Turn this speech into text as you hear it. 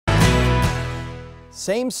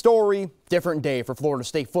Same story, different day for Florida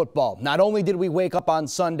State football. Not only did we wake up on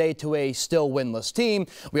Sunday to a still winless team,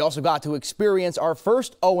 we also got to experience our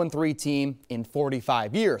first 0-3 team in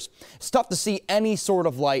 45 years. It's tough to see any sort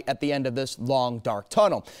of light at the end of this long, dark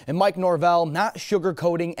tunnel. And Mike Norvell not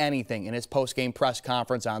sugarcoating anything in his post-game press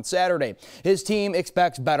conference on Saturday. His team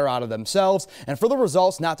expects better out of themselves, and for the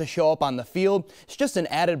results not to show up on the field, it's just an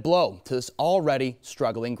added blow to this already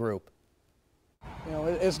struggling group. You know,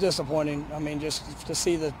 it's disappointing. I mean, just to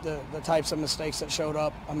see the types of mistakes that showed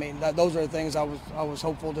up. I mean, those are the things I was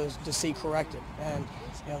hopeful to see corrected, and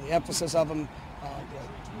you know, the emphasis of them,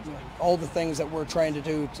 all the things that we're trying to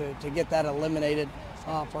do to get that eliminated,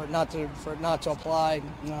 for it not to apply.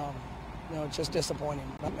 You know, it's just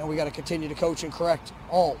disappointing. And we got to continue to coach and correct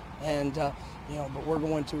all, and you know, but we're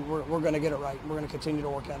going to get it right. We're going to continue to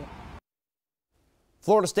work at it.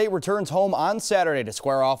 Florida State returns home on Saturday to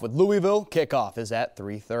square off with Louisville. Kickoff is at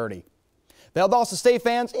 3:30. Valdosta State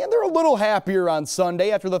fans, they're a little happier on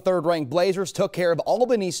Sunday after the third-ranked Blazers took care of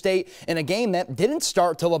Albany State in a game that didn't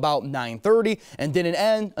start till about 9:30 and didn't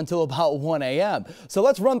end until about 1 a.m. So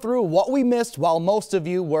let's run through what we missed while most of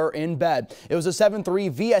you were in bed. It was a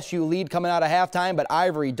 7-3 VSU lead coming out of halftime, but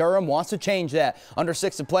Ivory Durham wants to change that. Under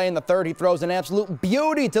 6 to play in the third, he throws an absolute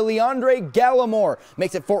beauty to Leandre Gallimore.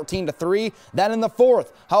 Makes it 14-3. Then in the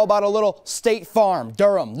fourth, how about a little State Farm?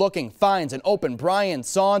 Durham looking, finds an open Brian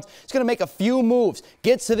Sons. He's going to make a few moves,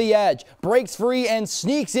 gets to the edge, breaks free, and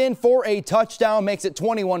sneaks in for a touchdown, makes it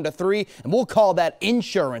 21-3, and we'll call that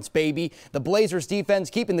insurance, baby. The Blazers defense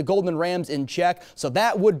keeping the Golden Rams in check, so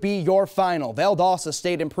that would be your final. Valdosta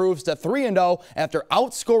State improves to 3-0 after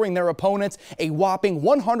outscoring their opponents a whopping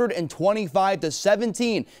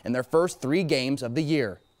 125-17 in their first 3 games of the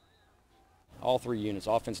year. All 3 units,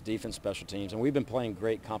 offense, defense, special teams, and we've been playing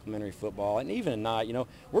great complementary football. And even tonight, you know,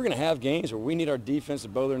 we're going to have games where we need our defense to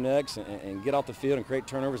bow their necks and get off the field and create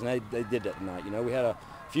turnovers, and they did that tonight. You know, we had a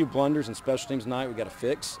few blunders in special teams tonight we got to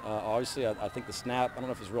fix. Obviously, I think the snap, I don't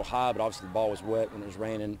know if it was real high, but obviously the ball was wet when it was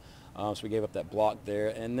raining, so we gave up that block there.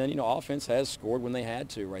 And then, you know, offense has scored when they had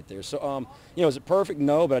to right there. So, you know, is it perfect?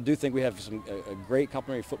 No, but I do think we have a great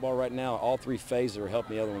complementary football right now. All 3 phases are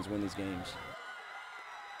helping the other ones win these games.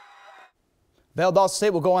 Valdosta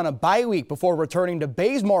State will go on a bye week before returning to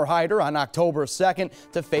Bazemore Hyder on October 2nd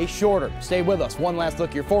to face Shorter. Stay with us. One last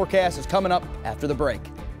look at your forecast is coming up after the break.